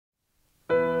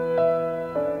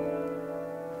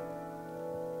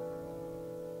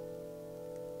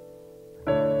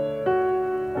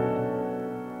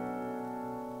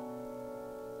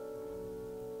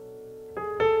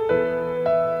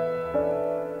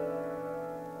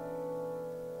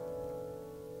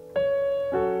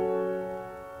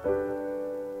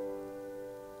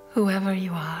whoever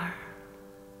you are,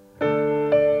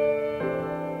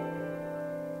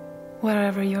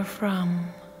 wherever you're from,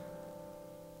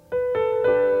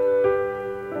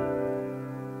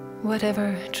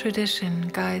 whatever tradition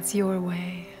guides your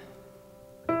way.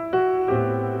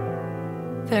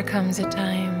 There comes a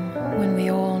time when we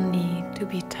all need to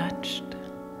be touched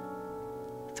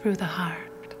through the heart.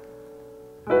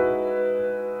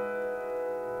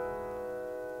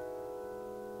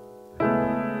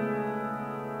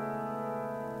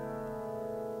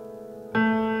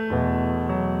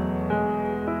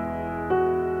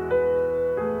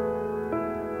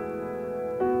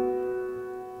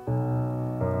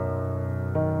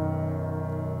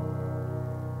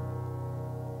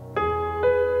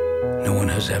 No one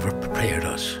has ever prepared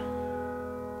us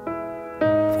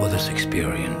for this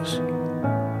experience.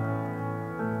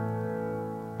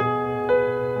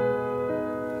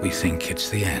 We think it's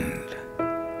the end.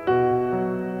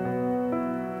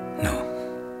 No.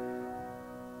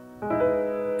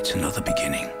 It's another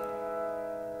beginning.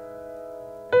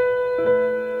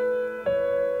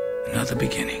 Another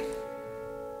beginning.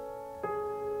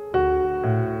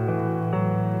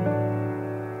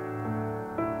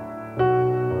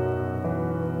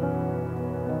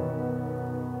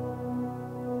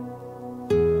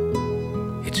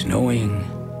 It's knowing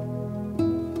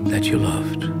that you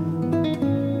loved.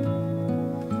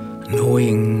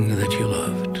 Knowing that you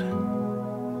loved.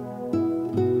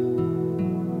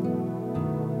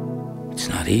 It's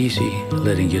not easy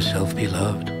letting yourself be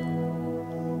loved.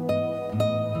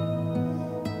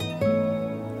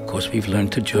 Of course, we've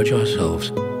learned to judge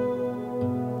ourselves.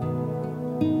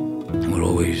 And we're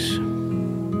always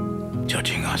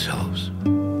judging ourselves.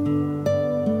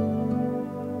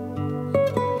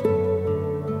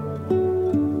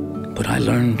 But I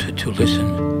learned to listen,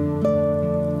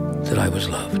 that I was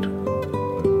loved.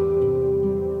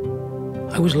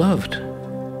 I was loved.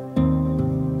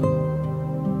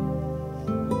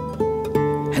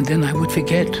 And then I would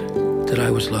forget that I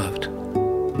was loved.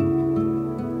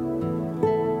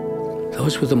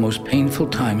 Those were the most painful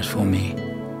times for me.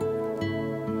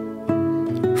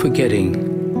 Forgetting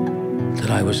that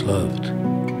I was loved.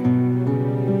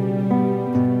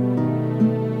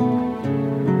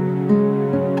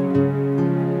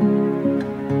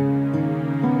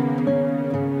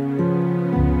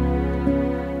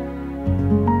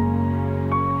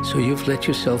 So you've let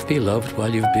yourself be loved while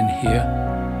you've been here.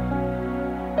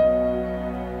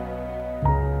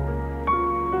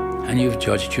 And you've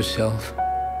judged yourself.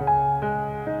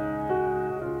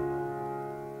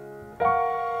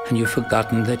 And you've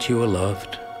forgotten that you were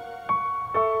loved.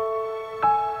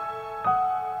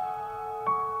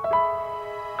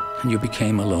 And you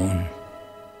became alone.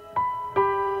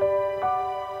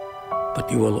 But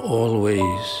you will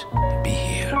always be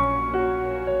here.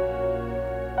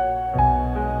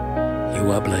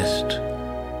 You are blessed.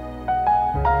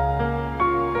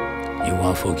 You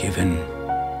are forgiven.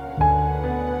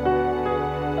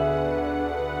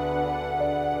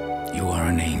 You are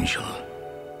an angel.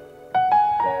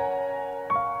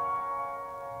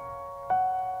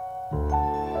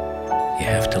 You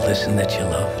have to listen that you're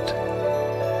loved.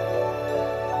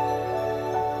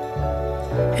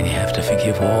 And you have to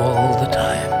forgive all the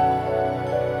time.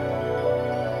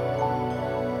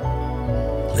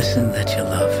 Listen that you're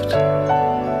loved.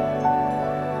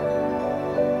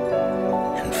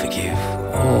 And forgive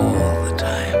all the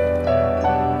time.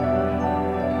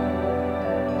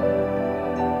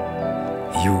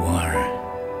 You are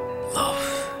love.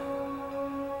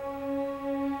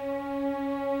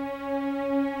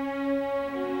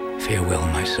 Farewell,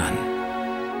 my son.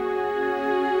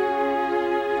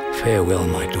 Farewell,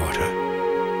 my daughter.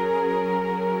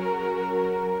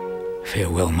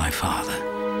 Farewell, my father.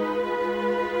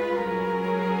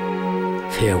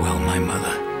 Farewell, my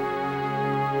mother.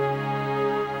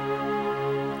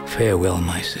 Farewell,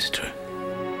 my sister.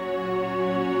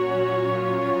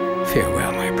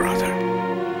 Farewell, my brother.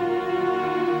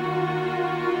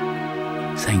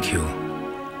 Thank you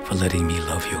for letting me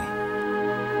love you.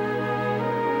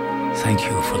 Thank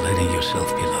you for letting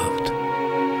yourself be loved.